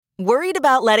Worried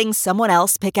about letting someone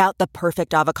else pick out the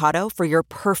perfect avocado for your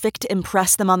perfect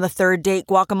impress them on the third date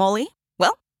guacamole?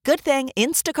 Well, good thing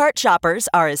Instacart shoppers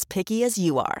are as picky as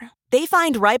you are. They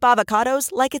find ripe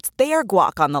avocados like it's their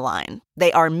guac on the line.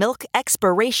 They are milk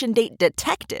expiration date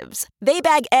detectives. They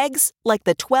bag eggs like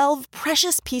the 12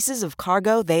 precious pieces of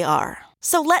cargo they are.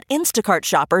 So let Instacart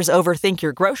shoppers overthink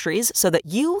your groceries so that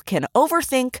you can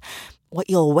overthink what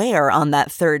you'll wear on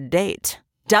that third date.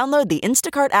 Download the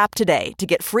Instacart app today to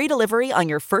get free delivery on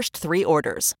your first 3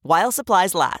 orders, while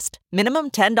supplies last.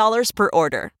 Minimum $10 per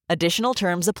order. Additional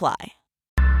terms apply.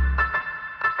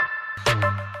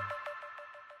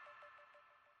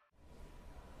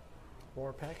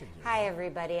 More packages. Hi,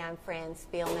 everybody. I'm Fran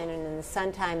Spielman, and in the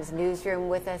Sun-Times newsroom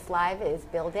with us live is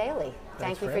Bill Daley.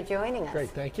 Thank you for joining us.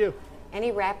 Great, thank you.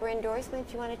 Any rapper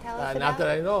endorsements you want to tell us about? Not that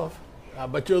I know of.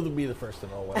 But you'll be the first to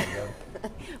know what I'm doing.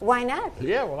 Why not?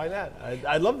 Yeah, why not?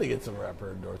 I'd love to get some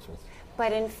rapper endorsements.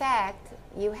 But in fact,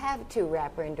 you have 2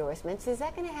 rapper endorsements. Is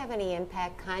that going to have any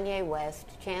impact? Kanye West,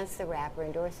 Chance the Rapper,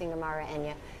 endorsing Amara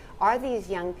Enya. Are these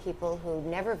young people who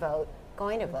never vote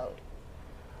going to vote?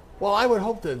 Well, I would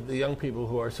hope that the young people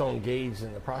who are so engaged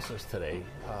in the process today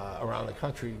around the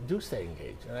country do stay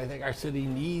engaged. And I think our city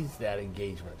needs that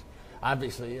engagement.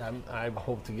 Obviously, I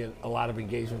hope to get a lot of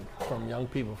engagement from young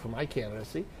people for my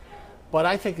candidacy. But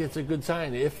I think it's a good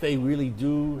sign if they really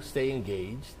do stay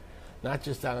engaged, not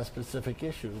just on a specific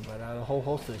issue, but on a whole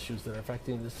host of issues that are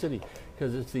affecting the city.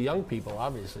 Because it's the young people,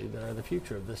 obviously, that are the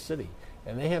future of this city.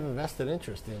 And they have a vested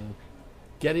interest in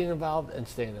getting involved and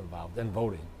staying involved and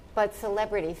voting. But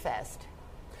Celebrity Fest.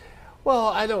 Well,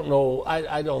 I don't know.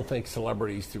 I don't think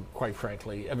celebrities, quite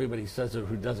frankly, everybody says it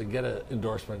who doesn't get an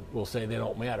endorsement will say they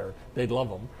don't matter. They'd love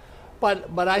them.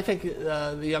 But I think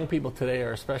the young people today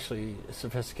are especially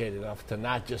sophisticated enough to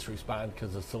not just respond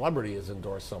because a celebrity has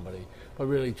endorsed somebody, but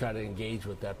really try to engage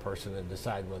with that person and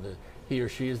decide whether he or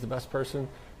she is the best person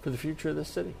for the future of this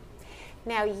city.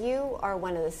 Now, you are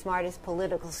one of the smartest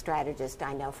political strategists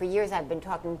I know. For years, I've been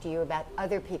talking to you about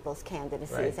other people's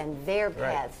candidacies and their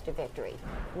paths to victory.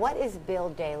 What is Bill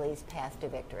Daley's path to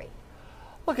victory?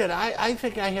 Look, I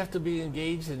think I have to be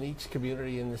engaged in each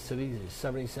community in the city. There's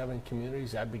 77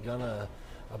 communities. I've begun a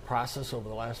process over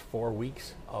the last 4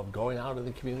 weeks of going out to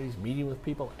the communities, meeting with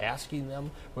people, asking them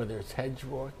whether it's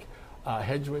Hedgewich,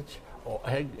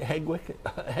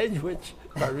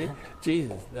 pardon me.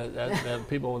 Jesus, that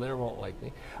people there won't like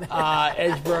me.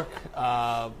 Edgebrook,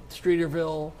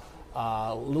 Streeterville,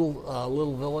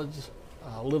 Little Village,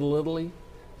 Little Italy,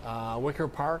 Wicker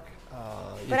Park.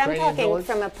 But I'm talking Village.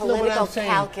 From a political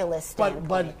calculus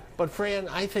standpoint. But Fran,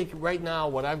 I think right now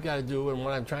what I've got to do and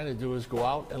what I'm trying to do is go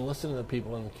out and listen to the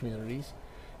people in the communities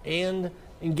and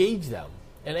engage them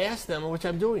and ask them, which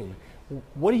I'm doing.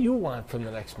 What do you want from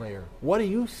the next mayor? What do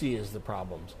you see as the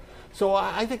problems? So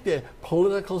I think the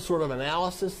political sort of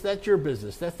analysis, that's your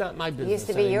business. That's not my business. It used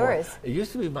to be anymore. yours. It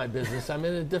used to be my business. I'm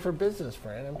in a different business,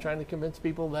 Fran. I'm trying to convince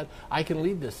people that I can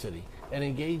lead this city and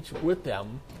engage with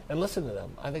them and listen to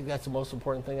them. I think that's the most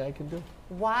important thing I can do.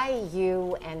 Why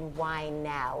you and why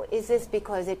now? Is this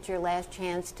because it's your last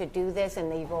chance to do this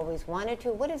and you've always wanted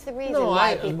to? What is the reason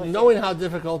why people knowing how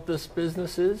difficult this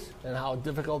business is and how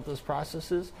difficult this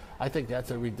process is, I think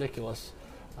that's a ridiculous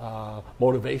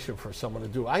motivation for someone to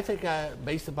do. I think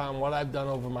based upon what I've done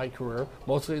over my career,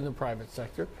 mostly in the private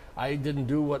sector, I didn't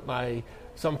do what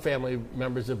some family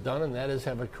members have done, and that is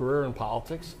have a career in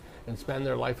politics and spend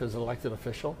their life as an elected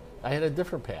official. I had a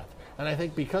different path. And I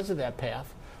think because of that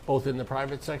path, both in the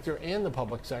private sector and the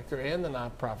public sector and the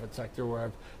nonprofit sector where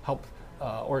I've helped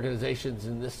organizations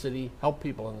in this city, help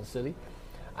people in the city,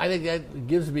 I think that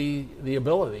gives me the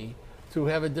ability to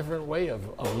have a different way of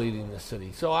leading the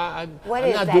city. So I'm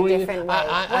not doing it.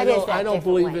 I don't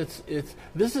believe it's.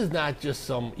 This is not just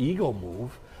some ego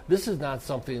move. This is not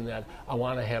something that I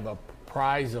want to have a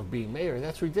prize of being mayor.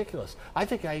 That's ridiculous. I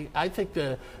think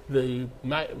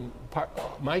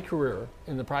my career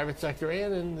in the private sector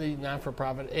and in the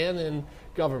non-for-profit and in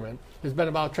government has been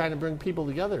about trying to bring people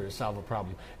together to solve a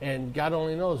problem. And God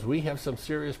only knows we have some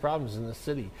serious problems in the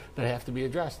city that have to be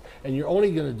addressed. And you're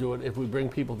only going to do it if we bring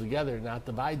people together, not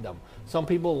divide them. Some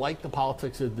people like the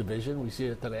politics of division. We see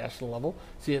it at the national level,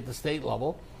 see it at the state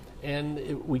level,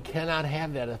 and we cannot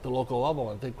have that at the local level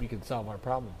and think we can solve our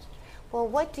problems. Well,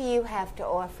 what do you have to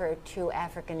offer to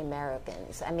African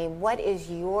Americans? I mean, what is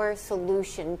your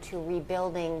solution to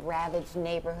rebuilding ravaged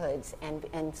neighborhoods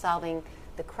and solving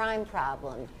the crime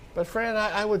problem? But Fran,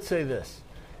 I would say this,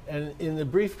 and in the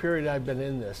brief period I've been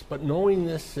in this, but knowing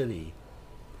this city,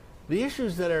 The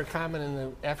issues that are common in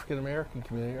the African American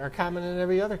community are common in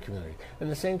every other community.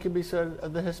 And the same can be said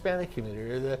of the Hispanic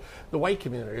community, or the white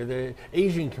community, or the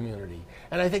Asian community.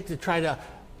 And I think to try to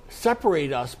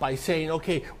separate us by saying,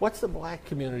 okay, what's the black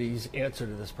community's answer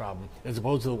to this problem, as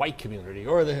opposed to the white community,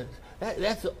 or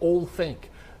that's the old think.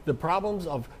 The problems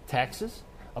of taxes,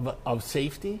 of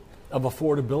safety, of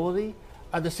affordability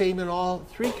are the same in all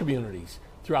three communities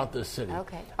throughout this city.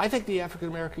 Okay. I think the African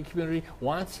American community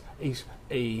wants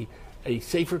a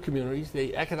safer communities,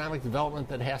 the economic development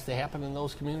that has to happen in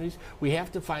those communities. We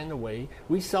have to find a way.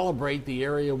 We celebrate the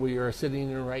area we are sitting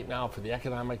in right now for the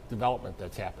economic development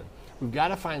that's happened. We've got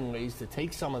to find ways to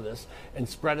take some of this and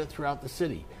spread it throughout the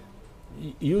city,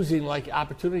 using like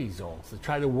opportunity zones to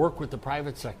try to work with the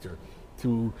private sector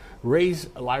to raise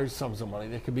large sums of money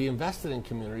that could be invested in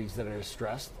communities that are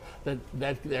stressed,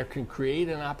 that can create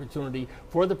an opportunity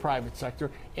for the private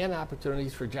sector and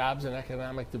opportunities for jobs and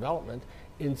economic development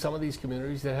in some of these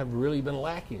communities that have really been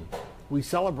lacking. We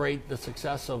celebrate the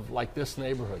success of like this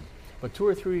neighborhood, but 2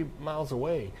 or 3 miles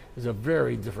away is a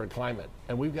very different climate,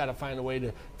 and we've got to find a way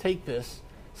to take this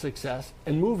success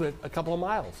and move it a couple of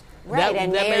miles. Right,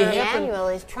 and Mayor Emanuel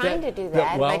is trying to do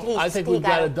that. Well, but I think we've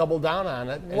got to double down on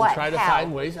it and try to How?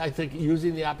 find ways. I think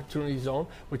using the opportunity zone,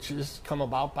 which has come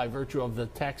about by virtue of the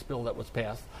tax bill that was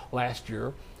passed last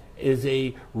year, is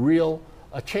a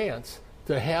chance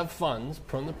to have funds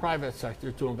from the private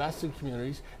sector to invest in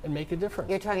communities and make a difference.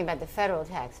 You're talking about the federal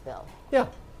tax bill. Yeah.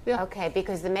 Yeah. Okay,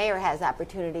 because the mayor has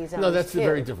opportunity zones. No, that's too.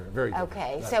 very different. Very different.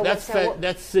 Okay,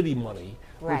 that's city money.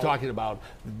 Right. We're talking about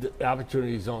the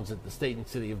opportunity zones that the state and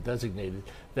city have designated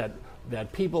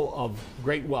that people of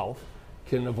great wealth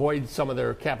can avoid some of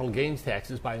their capital gains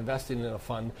taxes by investing in a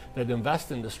fund that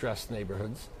invests in distressed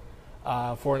neighborhoods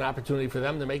for an opportunity for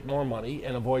them to make more money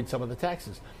and avoid some of the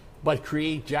taxes, but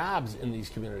create jobs in these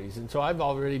communities. And so I've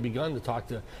already begun to talk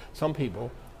to some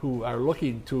people who are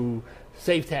looking to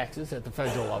save taxes at the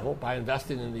federal level by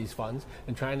investing in these funds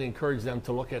and trying to encourage them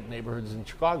to look at neighborhoods in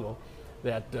Chicago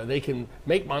that they can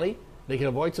make money, they can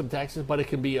avoid some taxes, but it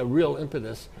can be a real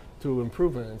impetus to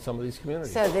improvement in some of these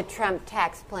communities. So the Trump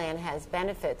tax plan has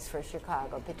benefits for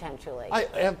Chicago, potentially.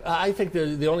 I think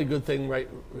the only good thing, right,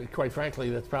 quite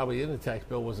frankly, that's probably in the tax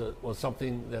bill was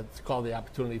something that's called the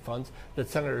Opportunity Funds that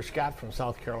Senator Scott from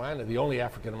South Carolina, the only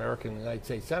African American in the United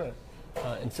States Senate,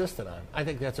 insisted on. I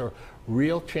think that's a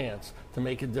real chance to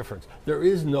make a difference. There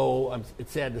is no,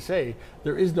 it's sad to say,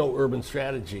 there is no urban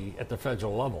strategy at the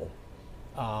federal level.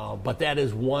 But that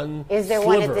is one Is there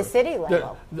sliver. one at the city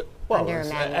level?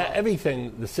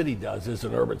 Everything the city does is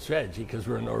an urban strategy because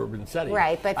we're an urban setting.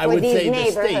 Right, but for these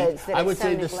neighborhoods that I would are so say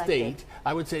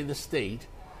neglected. the state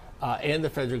and the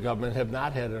federal government have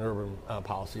not had an urban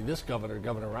policy. This Governor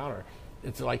Rauner,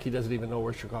 it's like he doesn't even know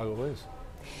where Chicago is.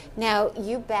 Now,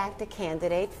 you backed a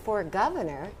candidate for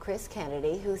governor, Chris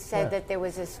Kennedy, who said that there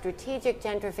was a strategic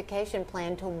gentrification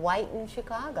plan to whiten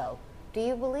Chicago. Do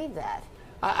you believe that?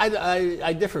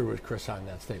 I differ with Chris on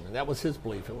that statement. That was his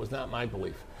belief. It was not my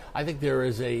belief. I think there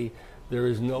is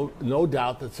no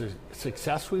doubt that the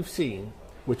success we've seen,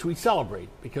 which we celebrate,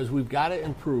 because we've got to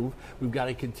improve, we've got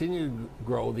to continue to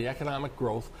grow the economic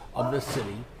growth of this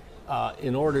city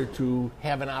in order to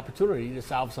have an opportunity to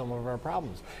solve some of our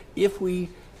problems.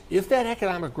 If that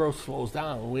economic growth slows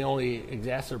down, we only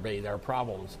exacerbate our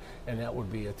problems, and that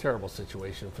would be a terrible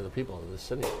situation for the people of this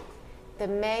city. The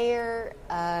mayor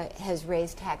has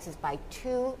raised taxes by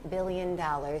 $2 billion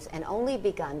and only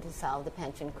begun to solve the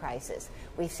pension crisis.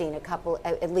 We've seen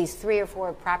at least 3 or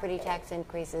 4 property tax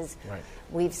increases. Right.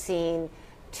 We've seen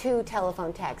 2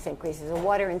 telephone tax increases, a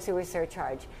water and sewer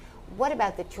surcharge. What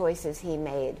about the choices he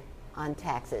made on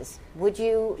taxes? Would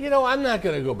you... I'm not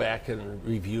going to go back and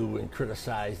review and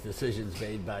criticize decisions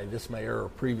made by this mayor or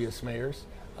previous mayors.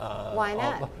 Why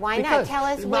not? Why not? Tell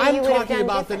us what you would have done. I'm talking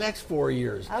about the next 4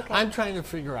 years. Okay. I'm trying to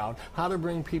figure out how to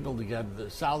bring people together to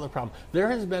solve the problem. There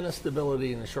has been a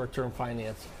stability in the short-term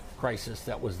finance crisis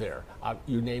that was there.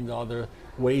 You named all the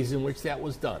ways in which that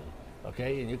was done.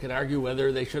 Okay, and you can argue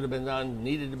whether they should have been done,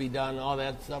 needed to be done, all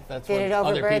that stuff. That's Did it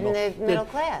overburden the middle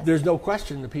class? There's no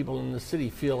question the people in the city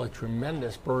feel a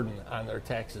tremendous burden on their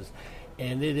taxes,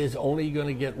 and it is only going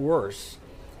to get worse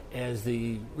as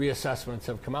the reassessments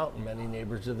have come out in many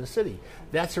neighborhoods of the city.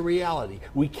 That's a reality.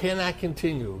 We cannot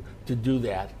continue to do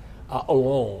that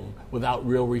alone without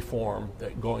real reform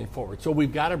going forward. So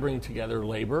we've got to bring together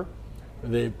labor,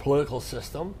 the political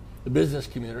system, the business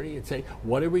community, and say,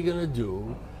 what are we going to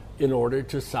do in order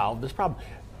to solve this problem?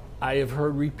 I have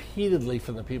heard repeatedly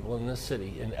from the people in this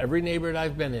city, in every neighborhood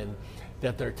I've been in,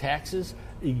 that their taxes,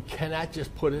 you cannot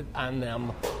just put it on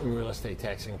them in real estate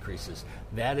tax increases.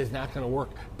 That is not going to work.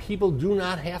 People do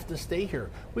not have to stay here.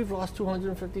 We've lost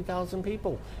 250,000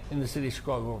 people in the city of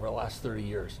Chicago over the last 30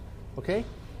 years. Okay?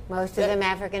 Most of them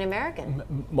African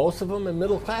American. Most of them are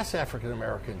middle class African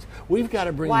Americans. We've got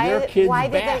to bring their kids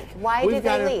back. Why did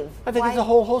they leave? I think it's a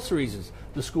whole host of reasons.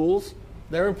 The schools,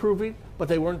 they're improving, but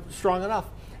they weren't strong enough.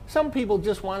 Some people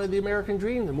just wanted the American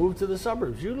dream to move to the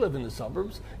suburbs. You live in the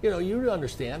suburbs. You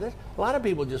understand it. A lot of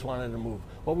people just wanted to move.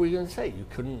 What were you going to say? You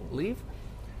couldn't leave?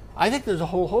 I think there's a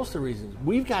whole host of reasons.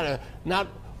 We've got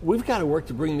to work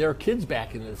to bring their kids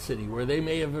back into the city where they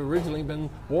may have originally been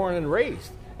born and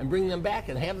raised, and bring them back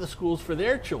and have the schools for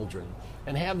their children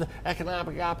and have the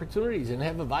economic opportunities and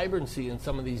have the vibrancy in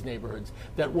some of these neighborhoods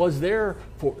that was there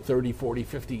 30, 40,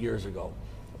 50 years ago.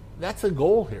 That's the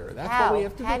goal here. That's what we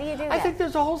have to do. How do you do that? I think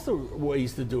there's a host of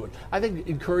ways to do it. I think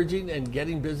encouraging and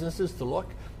getting businesses to look.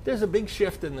 There's a big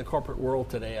shift in the corporate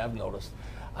world today, I've noticed,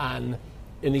 in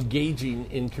engaging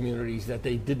in communities that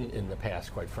they didn't in the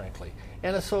past, quite frankly.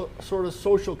 And a sort of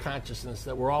social consciousness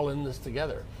that we're all in this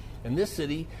together. In this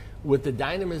city, with the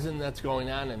dynamism that's going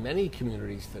on in many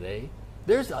communities today,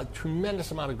 there's a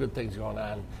tremendous amount of good things going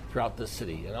on throughout this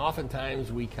city. And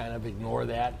oftentimes we kind of ignore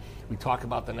that. We talk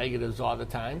about the negatives all the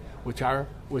time, which are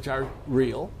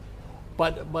real.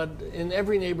 But in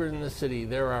every neighborhood in the city,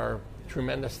 there are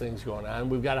tremendous things going on.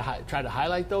 We've got to try to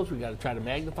highlight those. We've got to try to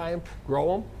magnify them,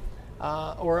 grow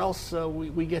them, or else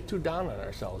we get too down on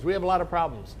ourselves. We have a lot of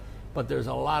problems, but there's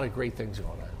a lot of great things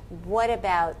going on. What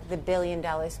about the $1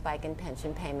 billion spike in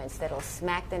pension payments that'll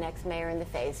smack the next mayor in the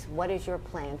face? What is your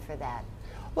plan for that?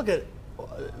 Look,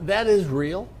 that is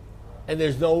real, and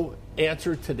there's no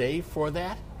answer today for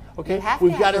that. Okay,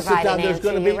 we've got to sit down. There's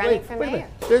going to be wait a minute.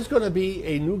 There's going to be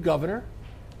a new governor.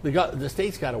 The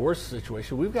state's got a worse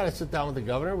situation. We've got to sit down with the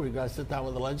governor. We've got to sit down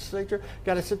with the legislature.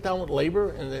 Got to sit down with labor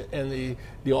and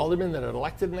the aldermen that are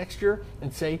elected next year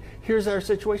and say, here's our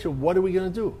situation. What are we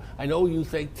going to do? I know you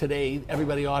think today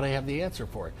everybody ought to have the answer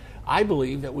for it. I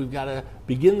believe that we've got to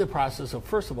begin the process of,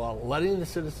 first of all, letting the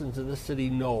citizens of this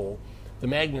city know the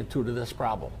magnitude of this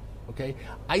problem. Okay,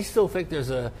 I still think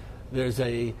there's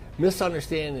a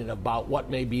misunderstanding about what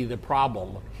may be the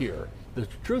problem here. The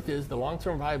truth is, the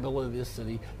long-term viability of this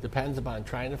city depends upon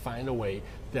trying to find a way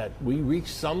that we reach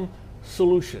some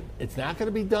solution. It's not going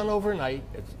to be done overnight.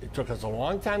 It took us a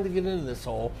long time to get into this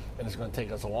hole, and it's going to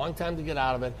take us a long time to get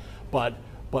out of it. But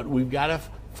we've got to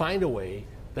find a way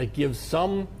that gives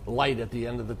some light at the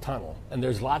end of the tunnel. And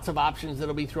there's lots of options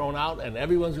that'll be thrown out, and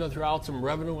everyone's going to throw out some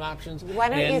revenue options. Why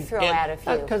don't you throw out a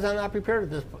few? Because I'm not prepared at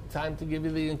this time to give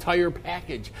you the entire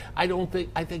package. I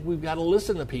think we've got to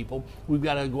listen to people. We've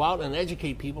got to go out and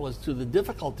educate people as to the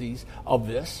difficulties of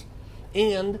this.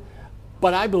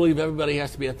 But I believe everybody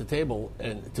has to be at the table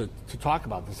and to talk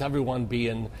about this. Everyone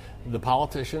being the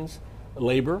politicians,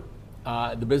 labor,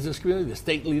 the business community, the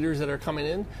state leaders that are coming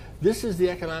in. This is the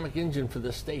economic engine for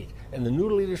this state. And the new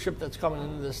leadership that's coming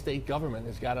into the state government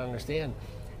has got to understand,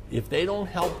 if they don't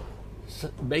help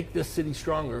make this city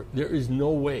stronger, there is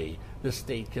no way this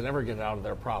state can ever get out of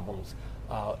their problems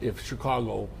if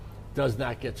Chicago does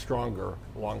not get stronger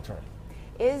long term.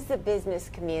 Is the business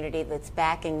community that's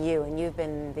backing you, and you've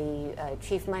been the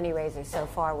chief money raiser so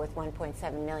far with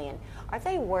 $1.7 million, are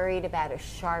they worried about a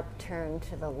sharp turn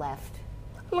to the left?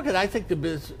 Look, I think the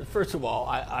business, first of all,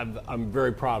 I'm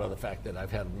very proud of the fact that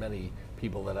I've had many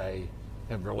people that I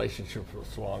have relationships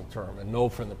with long term and know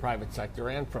from the private sector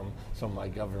and from some of my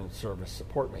government service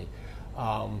support me.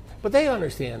 But they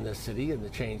understand this city and the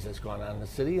change that's gone on in the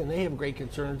city, and they have great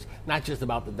concerns, not just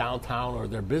about the downtown or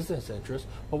their business interests,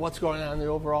 but what's going on in the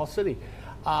overall city.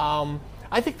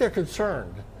 I think they're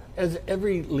concerned, as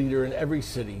every leader in every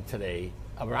city today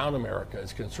around America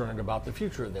is concerned about the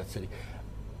future of that city.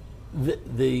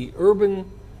 The urban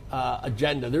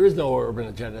agenda, there is no urban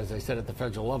agenda, as I said, at the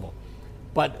federal level.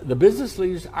 But the business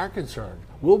leaders are concerned.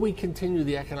 Will we continue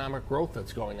the economic growth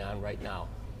that's going on right now?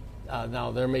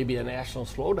 Now, there may be a national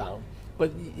slowdown,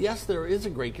 but yes, there is a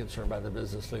great concern by the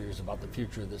business leaders about the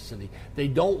future of this city. They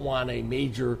don't want a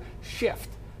major shift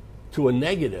to a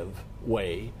negative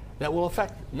way that will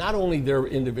affect not only their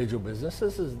individual business.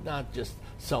 This is not just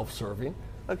self-serving,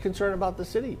 a concern about the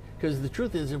city. Because the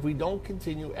truth is, if we don't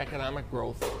continue economic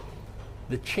growth,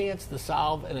 the chance to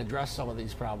solve and address some of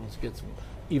these problems gets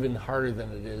even harder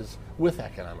than it is with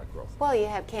economic growth. Well, you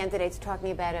have candidates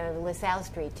talking about a LaSalle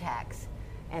Street tax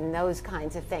and those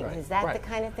kinds of things. Right. Is that the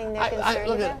kind of thing they're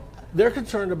concerned about? They're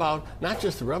concerned about not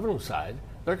just the revenue side.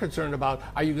 They're concerned about,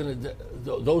 are you going to,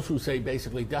 those who say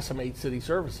basically decimate city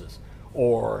services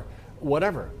or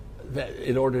whatever. that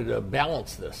in order to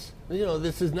balance this.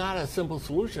 This is not a simple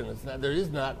solution. There is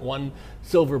not one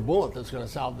silver bullet that's going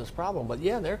to solve this problem. But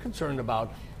yeah, they're concerned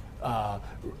about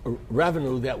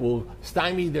revenue that will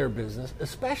stymie their business,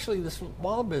 especially the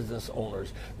small business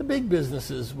owners. The big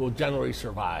businesses will generally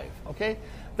survive, okay?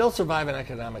 They'll survive an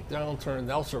economic downturn.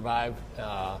 They'll survive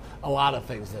a lot of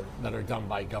things that are done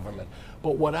by government.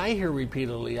 But what I hear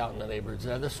repeatedly out in the neighborhoods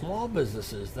are the small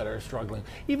businesses that are struggling.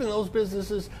 Even those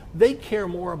businesses, they care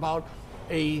more about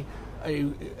a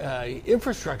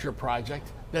infrastructure project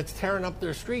that's tearing up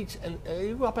their streets. And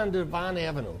you go up on Devon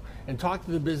Avenue and talk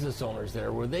to the business owners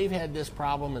there where they've had this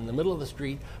problem in the middle of the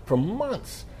street for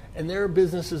months, and their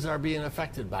businesses are being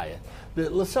affected by it. The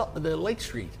Lake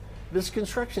Street, this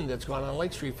construction that's gone on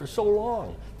Lake Street for so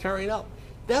long, tearing up.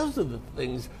 Those are the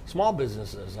things small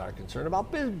businesses are concerned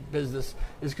about. Big business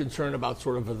is concerned about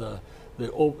sort of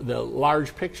the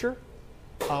large picture.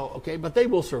 Okay, but they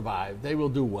will survive. They will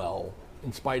do well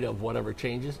in spite of whatever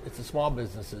changes. It's the small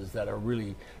businesses that are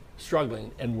really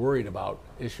struggling and worried about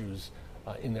issues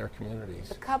in their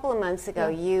communities. A couple of months ago,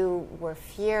 you were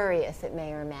furious at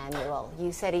Mayor Emanuel.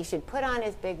 You said he should put on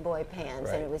his big boy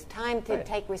pants, and it was time to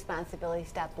take responsibility,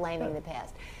 stop blaming the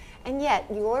past. And yet,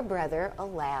 your brother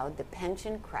allowed the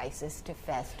pension crisis to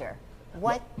fester.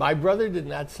 What? My brother did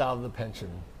not solve the pension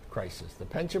crisis. The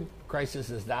pension crisis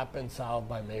has not been solved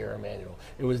by Mayor Emanuel.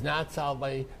 It was not solved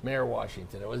by Mayor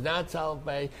Washington. It was not solved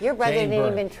by your brother Jane didn't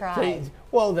Byrne. even try.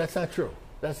 Well, that's not true.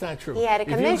 That's not true. He had a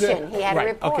commission. He had a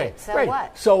report. Okay, so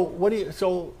what? So what do you?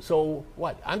 So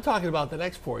what? I'm talking about the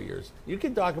next 4 years. You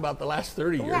can talk about the last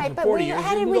 30 years and 40 years. You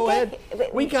can go ahead.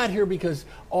 We got here because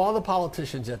all the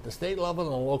politicians at the state level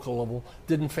and the local level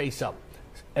didn't face up.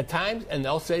 At times, and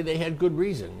they'll say they had good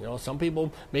reason. Some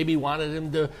people maybe wanted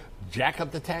him to jack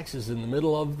up the taxes in the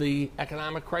middle of the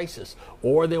economic crisis,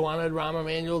 or they wanted Rahm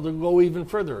Emanuel to go even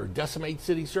further, or decimate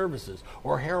city services,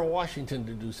 or Harold Washington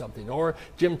to do something, or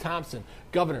Jim Thompson,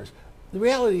 governors. The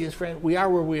reality is, Fran, we are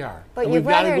where we are. But your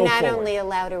brother not only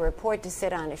allowed a report to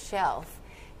sit on a shelf,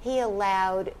 he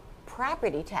allowed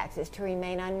property taxes to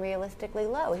remain unrealistically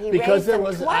low. He because raised there them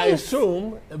was, twice.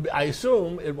 I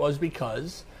assume it was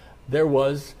because there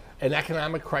was an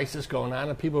economic crisis going on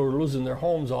and people were losing their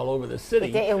homes all over the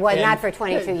city. It was not for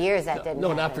 22 years that didn't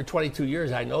happen. Not for 22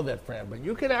 years. I know that, Fran. But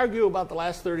you can argue about the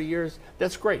last 30 years.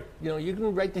 That's great. You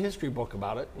can write the history book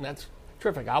about it, and that's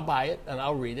terrific. I'll buy it and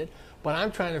I'll read it. But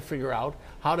I'm trying to figure out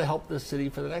how to help this city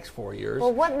for the next 4 years.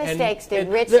 Well, what mistakes did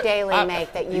Rich Daley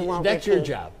make that you won't That's repeat? your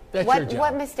job. That's your job.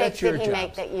 What mistakes did he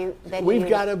make that you?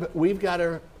 We've got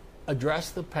to address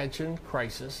the pension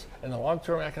crisis and the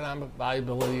long-term economic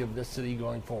viability of this city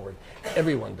going forward.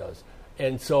 Everyone does.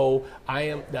 And so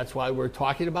that's why we're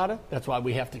talking about it. That's why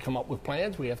we have to come up with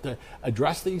plans. We have to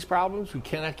address these problems. We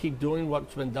cannot keep doing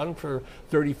what's been done for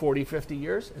 30, 40, 50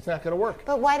 years. It's not going to work.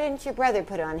 But why didn't your brother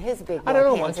put on his big boy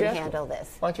pants and handle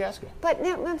this? Why don't you ask him? But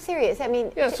no, I'm serious. I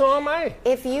mean, yeah, so am I.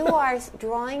 If you are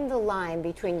drawing the line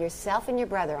between yourself and your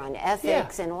brother on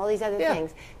ethics and all these other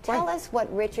things, tell us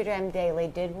what Richard M. Daley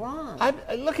did wrong.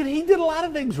 Look, he did a lot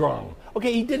of things wrong.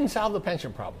 Okay, he didn't solve the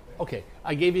pension problem. Okay,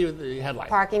 I gave you the headline.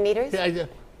 Parking meters?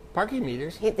 Parking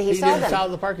meters. He didn't sold them. solve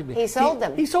the parking meters. He sold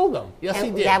them. He sold them. Yes, and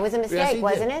he did. That was a mistake,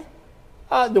 wasn't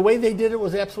it? The way they did it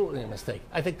was absolutely a mistake.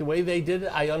 I think the way they did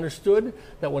it, I understood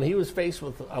that when he was faced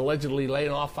with allegedly laying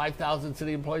off 5,000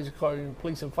 city employees according to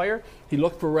police and fire, he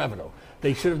looked for revenue.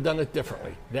 They should have done it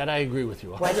differently. That I agree with you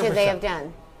 100%. What should they have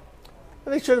done?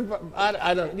 They should have.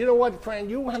 I don't. You know what, Fran?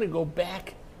 You want to go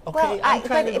back? Okay, well, I'm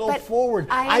trying to go forward.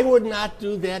 I would not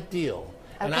do that deal.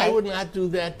 Okay. And I would not do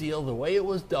that deal the way it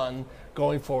was done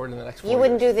going forward in the next 4 years. You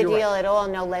wouldn't do the deal at all,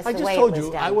 no less the way it was done. I just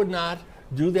told you, I would not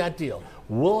do that deal.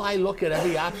 Will I look at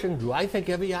every option? Do I think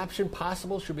every option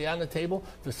possible should be on the table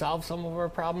to solve some of our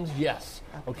problems? Yes.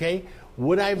 Okay?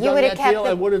 Would I have done that deal?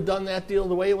 I would have done that deal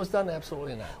the way it was done?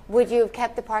 Absolutely not. Would you have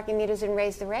kept the parking meters and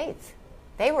raised the rates?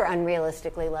 They were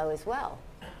unrealistically low as well.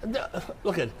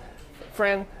 Look at,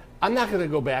 Fran, I'm not going to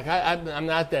go back. I'm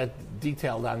not that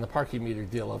detailed on the parking meter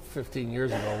deal of 15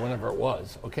 years ago, whenever it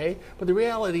was, okay? But the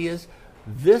reality is,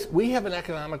 we have an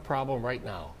economic problem right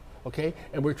now, okay?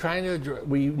 And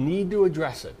we need to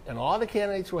address it. And all the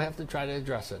candidates will have to try to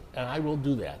address it. And I will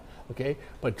do that, okay?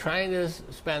 But trying to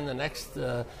spend the next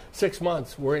 6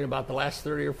 months worrying about the last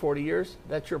 30 or 40 years,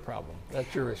 that's your problem.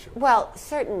 That's your issue. Well,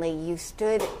 certainly you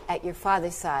stood at your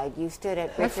father's side. You stood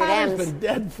at Richard M's. My father's been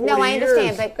dead 40 years. No, I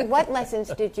understand. But what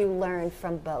lessons did you learn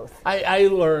from both? I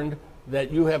learned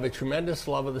that you have a tremendous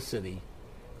love of the city,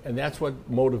 and that's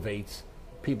what motivates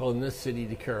people in this city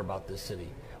to care about this city.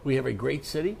 We have a great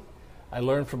city. I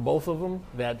learned from both of them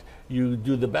that you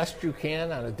do the best you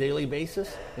can on a daily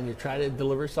basis, and you try to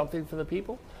deliver something for the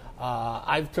people.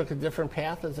 I've took a different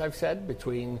path, as I've said,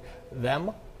 between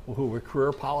them, who were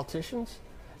career politicians,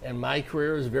 and my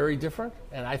career is very different.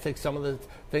 And I think some of the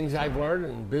things I've learned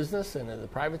in business and in the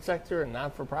private sector and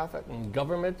non-for-profit and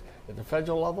government at the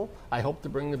federal level, I hope to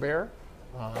bring to bear.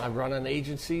 I've run an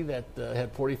agency that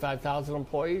had 45,000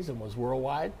 employees and was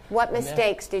worldwide. What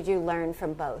mistakes did you learn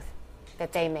from both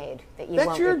that they made that you won't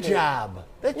That's your repeat? Job.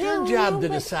 That's your job to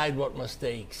decide what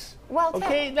mistakes. Well,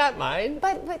 okay, not mine.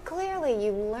 But clearly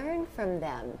you learned from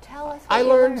them. Tell us what I you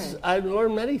learned. I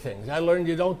learned many things. I learned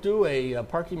you don't do a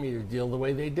parking meter deal the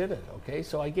way they did it. Okay,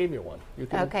 so I gave you one. You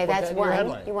can okay, put that's that in your one.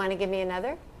 headline. You want to give me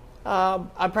another?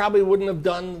 I probably wouldn't have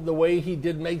done the way he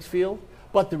did Meigs Field,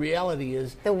 but the reality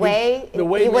is the way you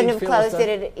wouldn't have closed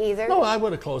it either. No, I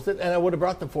would have closed it, and I would have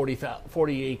brought the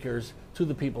 40 acres to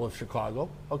the people of Chicago.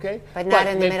 Okay, but not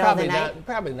in the middle of the night.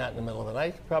 Probably not in the middle of the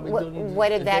night. Probably. What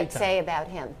did that say about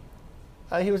him?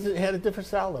 He had a different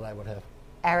style than I would have.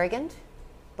 Arrogant,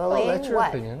 bullying. Oh, that's your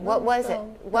opinion. What was it?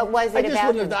 What was it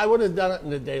about him? I would have done it in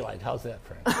the daylight. How's that,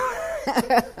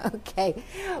 Fran? Okay.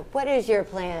 What is your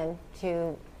plan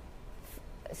to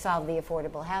solve the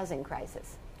affordable housing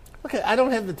crisis? Okay, I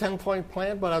don't have the 10-point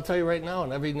plan, but I'll tell you right now,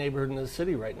 in every neighborhood in the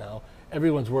city right now,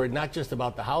 everyone's worried not just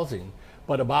about the housing,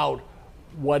 but about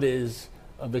what is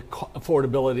the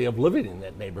affordability of living in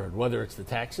that neighborhood, whether it's the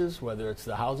taxes, whether it's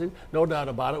the housing. No doubt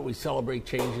about it, we celebrate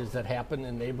changes that happen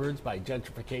in neighborhoods by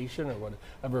gentrification or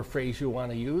whatever phrase you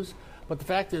want to use. But the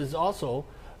fact is also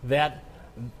that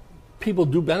people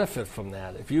do benefit from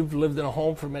that. If you've lived in a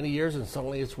home for many years and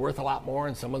suddenly it's worth a lot more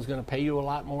and someone's going to pay you a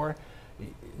lot more,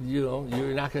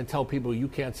 you're not going to tell people you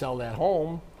can't sell that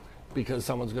home because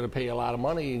someone's going to pay you a lot of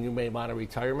money and you may want a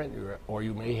retirement or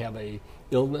you may have a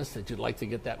illness that you'd like to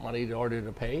get that money in order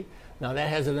to pay. Now that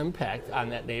has an impact on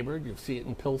that neighborhood. You see it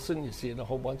in Pilsen, you see it in a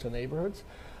whole bunch of neighborhoods.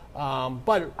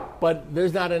 But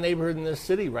there's not a neighborhood in this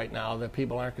city right now that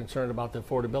people aren't concerned about the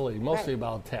affordability, mostly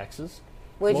about taxes.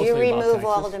 Would you remove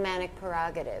aldermanic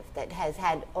prerogative that has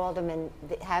had aldermen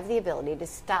have the ability to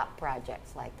stop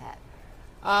projects like that?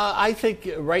 I think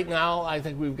right now,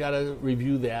 we've got to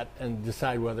review that and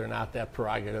decide whether or not that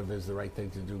prerogative is the right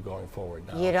thing to do going forward.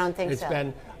 Now, you don't think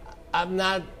so? I'm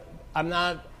not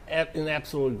in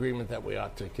absolute agreement that we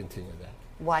ought to continue that.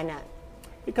 Why not?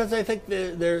 Because I think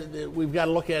we've got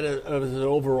to look at it as an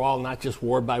overall, not just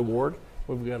ward by ward.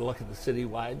 We've got to look at the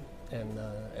citywide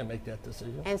and make that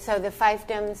decision. And so the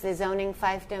fiefdoms, the zoning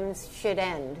fiefdoms, should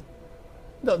end.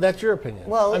 No, that's your opinion.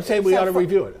 Well, I'm saying we ought to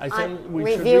review it. I said we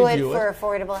should review it for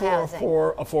affordable housing.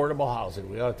 For affordable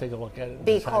housing, we ought to take a look at it and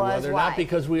because decide whether or why? not.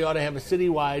 Because we ought to have a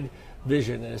citywide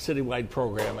vision and a citywide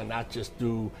program, and not just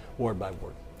do ward by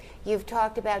ward. You've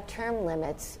talked about term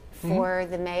limits for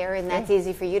the mayor, and that's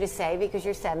easy for you to say because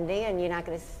you're 70 and you're not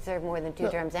going to serve more than 2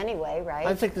 terms anyway, right?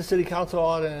 I think the city council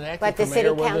ought to enact it for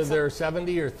mayor, whether they're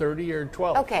 70 or 30 or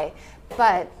 12. Okay,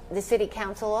 but the city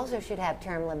council also should have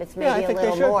term limits, maybe a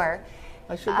little more.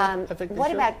 I think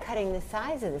what about cutting the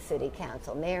size of the city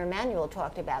council? Mayor Emanuel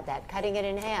talked about that, cutting it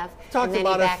in half. Talked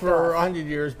about it for 100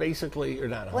 years, basically, or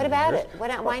not 100 What about years.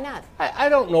 it? Why not? I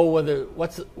don't know whether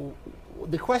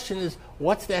the question is,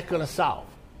 what's that going to solve?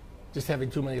 Just having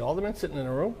too many aldermen sitting in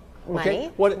a room?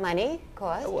 Money, okay. Money,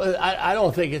 cost? I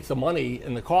don't think it's the money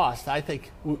and the cost. I think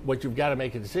what you've got to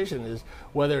make a decision is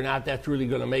whether or not that's really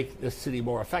going to make this city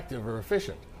more effective or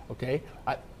efficient. Okay?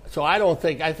 I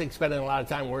think spending a lot of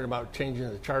time worrying about changing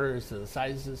the charter as to the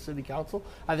size of the city council,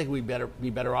 I think we'd be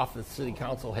better off if the city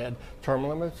council had term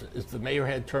limits, if the mayor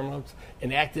had term limits,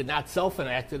 enacted, not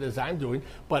self-enacted as I'm doing,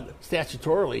 but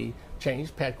statutorily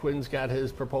changed. Pat Quinn's got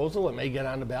his proposal. It may get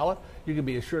on the ballot. You can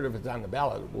be assured if it's on the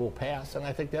ballot, it will pass, and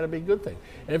I think that would be a good thing.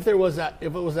 And if it was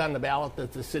on the ballot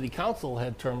that the city council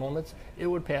had term limits, it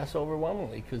would pass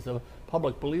overwhelmingly because the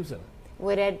public believes in it.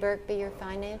 Would Ed Burke be your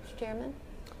finance chairman?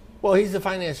 Well, he's the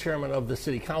finance chairman of the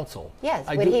city council. Yes.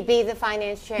 Would he be the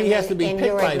finance chairman he has to be in picked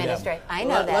your by administration? them. I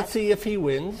know that. Let's see if he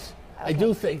wins. Okay. I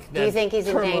do think that. Do you think he's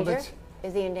in danger? Limits,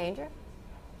 is he in danger?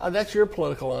 That's your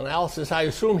political analysis. I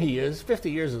assume he is.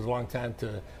 50 years is a long time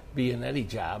to be in any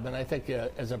job, and I think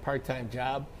as a part-time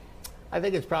job, I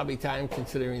think it's probably time,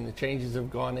 considering the changes have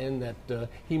gone in, that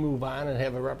he move on and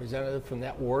have a representative from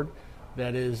that ward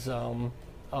that is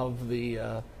of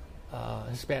the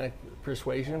Hispanic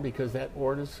persuasion, because that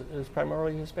ward is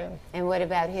primarily Hispanic. And what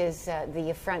about his the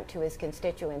affront to his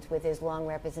constituents with his long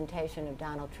representation of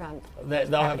Donald Trump?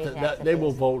 They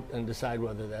will vote and decide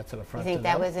whether that's an affront to them. You think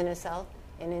that was an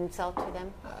insult to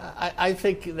them? I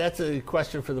think that's a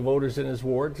question for the voters in his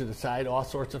ward to decide all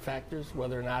sorts of factors,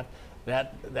 whether or not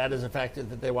that is a factor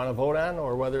that they want to vote on,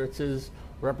 or whether it's his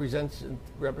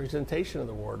representation of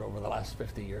the ward over the last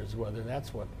 50 years, whether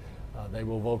that's what they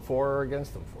will vote for or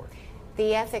against them for it.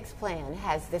 The ethics plan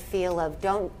has the feel of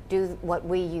don't do what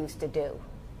we used to do.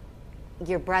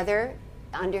 Your brother,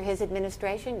 under his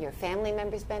administration, your family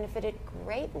members benefited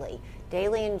greatly.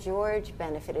 Daley and George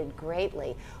benefited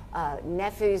greatly.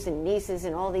 Nephews and nieces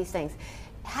and all these things.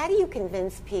 How do you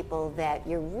convince people that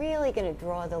you're really going to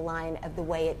draw the line of the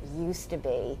way it used to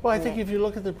be? Well, I think if you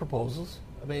look at the proposals,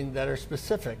 that are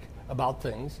specific about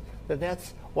things,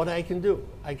 that's what I can do.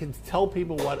 I can tell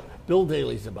people what Bill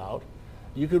Daley's about.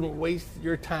 You can waste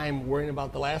your time worrying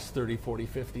about the last 30, 40,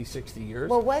 50, 60 years.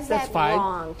 Well, was that's that fine.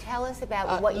 wrong? Tell us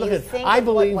about what you think I of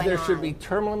what believe went there on. should be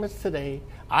term limits today.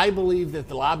 I believe that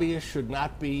the lobbyists should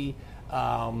not be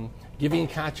giving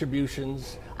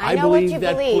contributions. I know what you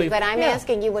believe, but I'm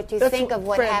asking you what you think of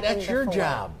what Fran, happened that's your before.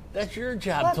 job. That's your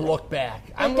job to look back.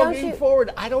 I'm don't looking you-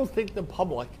 forward. I don't think the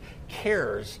public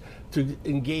cares to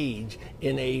engage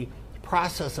in a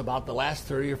process about the last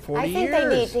 30 or 40 I think years.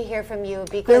 they need to hear from you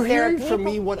because They're there are hearing people. from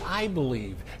me what I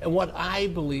believe and what I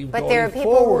believe But going there are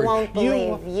people forward. who won't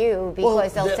believe you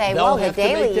because Well, they'll say, they'll well, the have to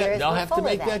Daley make that- years They'll were have full to of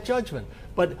make that. that judgment.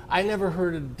 But I never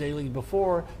heard of Daley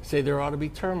before say there ought to be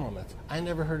term limits. I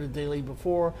never heard of Daley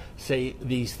before say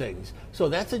these things. So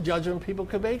that's a judgment people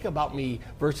could make about me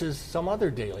versus some other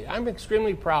Daley. I'm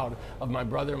extremely proud of my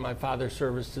brother and my father's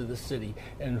service to the city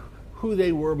and who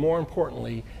they were, more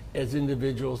importantly, as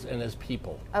individuals and as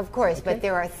people. Of course, but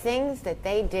there are things that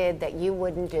they did that you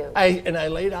wouldn't do. I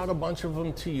laid out a bunch of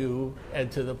them to you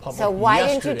and to the public So why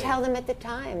yesterday. didn't you tell them at the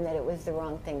time that it was the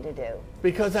wrong thing to do?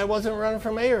 Because I wasn't running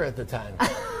for mayor at the time.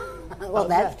 Well,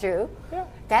 that's true. Yeah.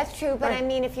 That's true, but Right. I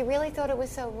mean, if you really thought it was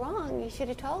so wrong, you should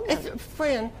have told them.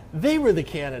 Fran, they were the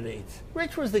candidates.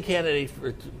 Rich was the candidate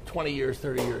for 20 years,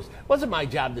 30 years. It wasn't my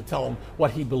job to tell him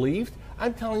what he believed.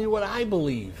 I'm telling you what I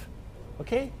believe.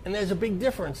 Okay? And there's a big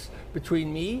difference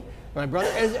between me and my brother,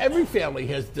 as every family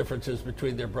has differences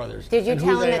between their brothers. Did you and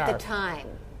tell who them they at are. the time?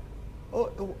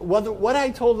 What I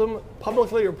told them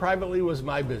publicly or privately was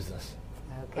my business.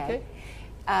 Okay.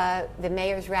 The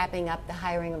mayor's wrapping up the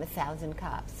hiring of 1,000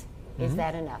 cops. Is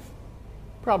that enough?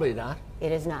 Probably not.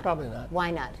 It is not. Probably not. Why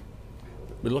not?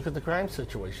 We look at the crime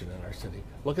situation in our city.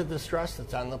 Look at the stress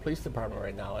that's on the police department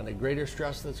right now and the greater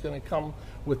stress that's going to come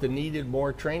with the needed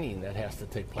more training that has to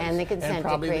take place. And the consent And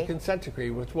probably decree. the consent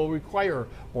decree, which will require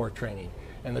more training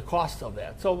and the cost of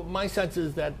that. So my sense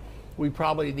is that we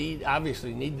probably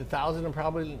obviously need the 1,000 and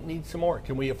probably need some more.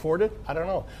 Can we afford it? I don't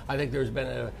know. I think there's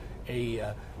been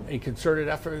a concerted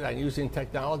effort on using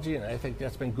technology, and I think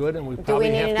that's been good. And we probably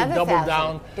need have to another double 1,000?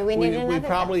 down. Do we need another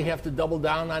probably 1,000? have to double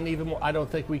down on even more. I don't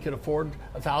think we could afford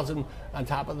 1,000 on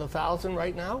top of the 1,000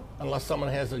 right now, unless someone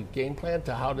has a game plan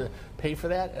to how to pay for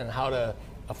that and how to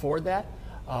afford that.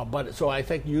 So I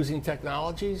think using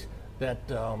technologies that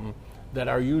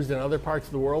are used in other parts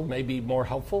of the world may be more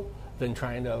helpful than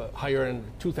trying to hire in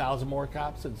 2,000 more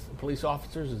cops and police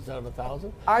officers instead of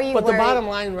 1,000. Are you But worried? the bottom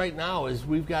line right now is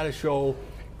we've got to show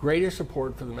greater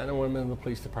support for the men and women in the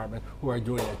police department who are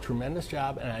doing a tremendous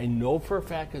job. And I know for a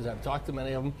fact, because I've talked to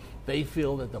many of them, they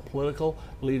feel that the political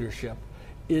leadership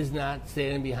is not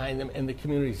standing behind them and the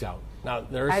community's out. Now,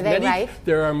 Are they right?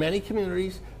 There are many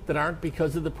communities that aren't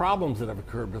because of the problems that have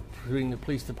occurred between the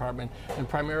police department and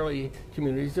primarily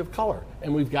communities of color.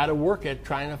 And we've got to work at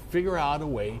trying to figure out a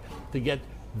way to get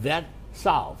that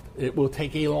solved. It will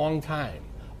take a long time.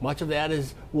 Much of that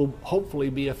will hopefully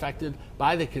be affected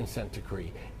by the consent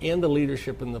decree and the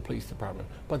leadership in the police department.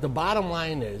 But the bottom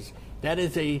line is that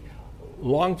is a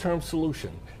long-term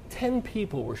solution. 10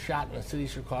 people were shot in the city of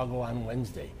Chicago on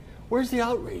Wednesday. Where's the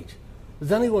outrage?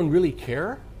 Does anyone really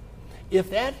care? If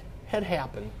that had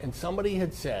happened and somebody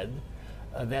had said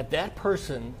that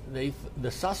person,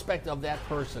 the suspect of that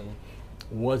person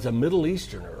was a Middle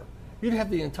Easterner, you'd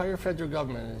have the entire federal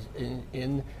government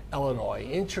in Illinois,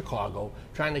 in Chicago,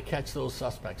 trying to catch those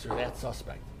suspects or that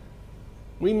suspect.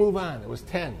 We move on. It was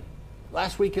 10.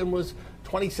 Last weekend was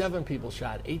 27 people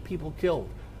shot, 8 people killed.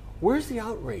 Where's the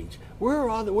outrage?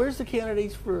 Where's the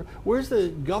candidates where's the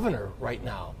governor right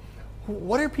now?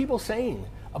 What are people saying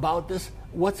about this,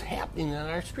 what's happening in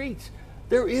our streets?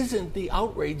 There isn't the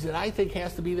outrage that I think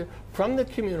has to be there from the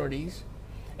communities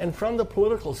and from the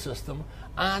political system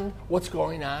on what's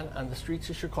going on the streets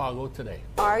of Chicago today.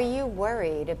 Are you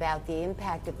worried about the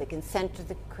impact of the consent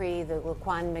decree, the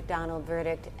Laquan McDonald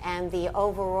verdict, and the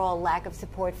overall lack of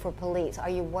support for police? Are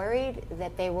you worried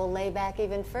that they will lay back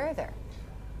even further?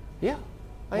 Yeah.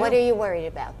 What are you worried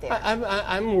about there?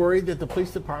 I'm worried that the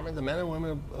police department, the men and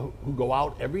women who go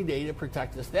out every day to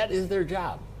protect us, that is their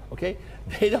job, okay?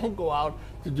 They don't go out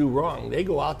to do wrong. They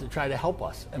go out to try to help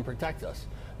us and protect us.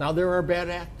 Now, there are bad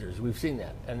actors. We've seen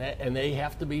that. And they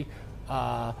have to be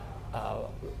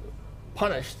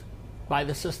punished by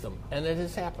the system, and it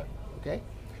has happened, okay?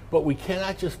 But we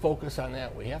cannot just focus on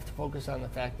that. We have to focus on the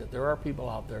fact that there are people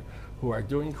out there who are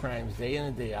doing crimes day in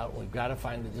and day out, and we've got to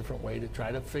find a different way to try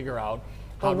to figure out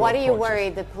how but to what are you approach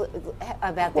worried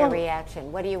about their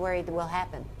reaction? What are you worried will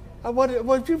happen?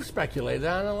 What you've speculated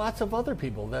on, and lots of other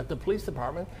people, that the police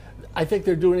department, I think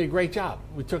they're doing a great job.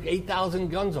 We took 8,000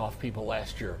 guns off people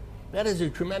last year. That is a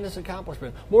tremendous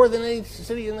accomplishment, more than any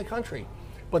city in the country.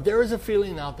 But there is a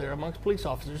feeling out there amongst police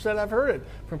officers, and I've heard it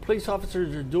from police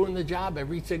officers who are doing the job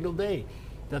every single day,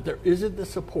 that there isn't the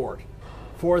support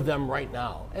for them right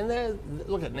now. And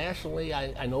look at nationally,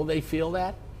 I know they feel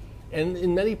that, and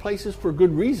in many places for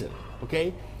good reason,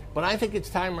 okay? But I think it's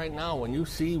time right now, when you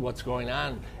see what's going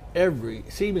on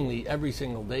seemingly every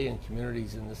single day in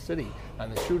communities in the city on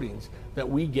the shootings, that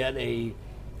we get a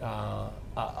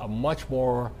much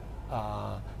more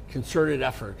concerted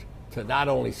effort to not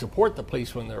only support the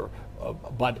police when they're,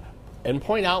 and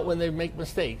point out when they make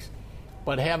mistakes,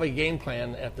 but have a game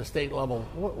plan at the state level.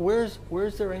 Where's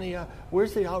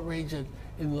the outrage in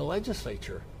the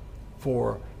legislature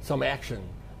for some action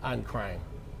on crime?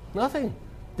 Nothing.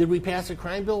 Did we pass a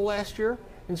crime bill last year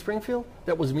in Springfield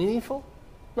that was meaningful?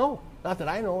 No, not that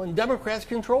I know, and Democrats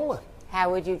control it.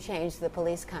 How would you change the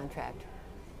police contract?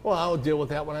 Well, I'll deal with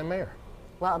that when I'm mayor.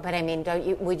 Well, but I mean,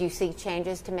 would you seek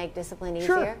changes to make discipline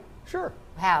Sure, easier? sure.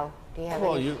 How? Do you have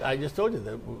any? I just told you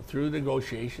that through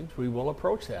negotiations we will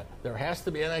approach that. There has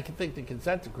to be, and I think the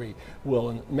consent decree will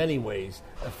in many ways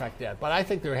affect that. But I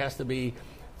think there has to be,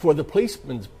 for the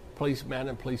policemen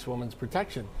and policewomen's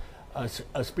protection,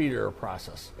 a speedier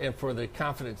process, and for the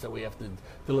confidence that we have to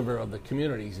deliver of the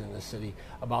communities in the city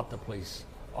about the police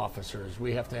officers,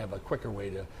 we have to have a quicker way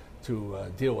to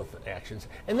deal with the actions,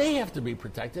 and they have to be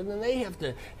protected, and they have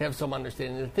to have some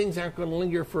understanding that things aren't going to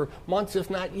linger for months, if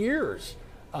not years,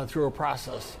 through a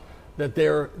process that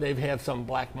they've had some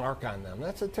black mark on them.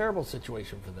 That's a terrible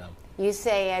situation for them. You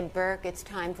say, Ed Burke, it's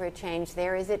time for a change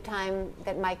there. Is it time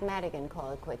that Mike Madigan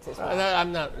call it quits as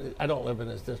well? I don't live in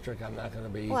his district. I'm not going to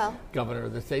be governor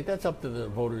of the state. That's up to the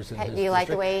voters in his district. Do you like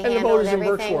the way he handled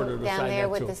everything down there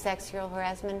with the sexual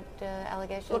harassment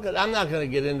allegations? Look, I'm not going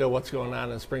to get into what's going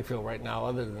on in Springfield right now,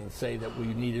 other than to say that we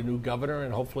need a new governor,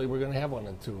 and hopefully we're going to have one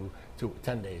in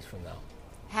 10 days from now.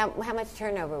 How much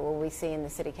turnover will we see in the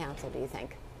city council, do you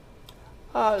think?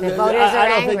 The voters are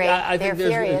angry. They're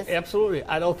furious. Absolutely.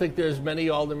 I don't think there's many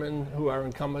aldermen who are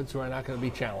incumbents who are not going to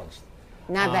be challenged.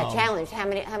 Not about challenged.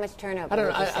 How much turnover?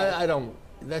 I don't.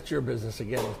 That's your business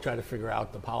again. To try to figure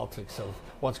out the politics of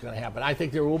what's going to happen. I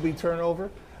think there will be turnover.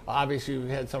 Obviously, we've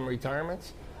had some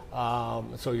retirements,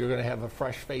 so you're going to have a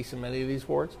fresh face in many of these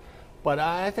wards. But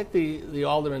I think the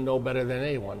aldermen know better than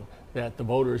anyone that the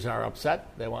voters are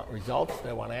upset. They want results.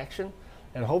 They want action.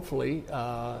 And hopefully,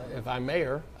 if I'm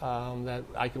mayor, that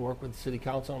I can work with the city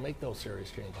council and make those serious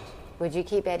changes. Would you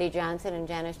keep Eddie Johnson and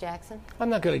Janice Jackson? I'm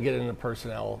not going to get into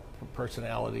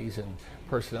personalities and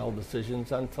personnel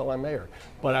decisions until I'm mayor.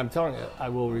 But I'm telling you, I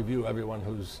will review everyone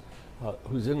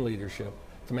who's in leadership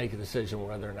to make a decision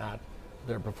whether or not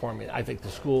they're performing. I think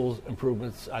the school's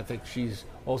improvements, I think she's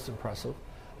most impressive.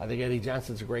 I think Eddie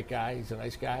Johnson's a great guy. He's a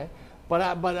nice guy. But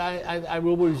I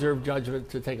will reserve judgment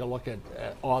to take a look at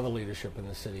all the leadership in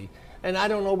the city. And I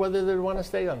don't know whether they'd want to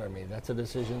stay under me. That's a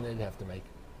decision they'd have to make.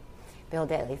 Bill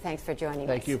Daley, thanks for joining us.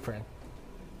 Thank you, Fran.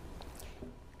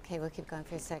 Okay, we'll keep going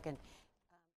for a second.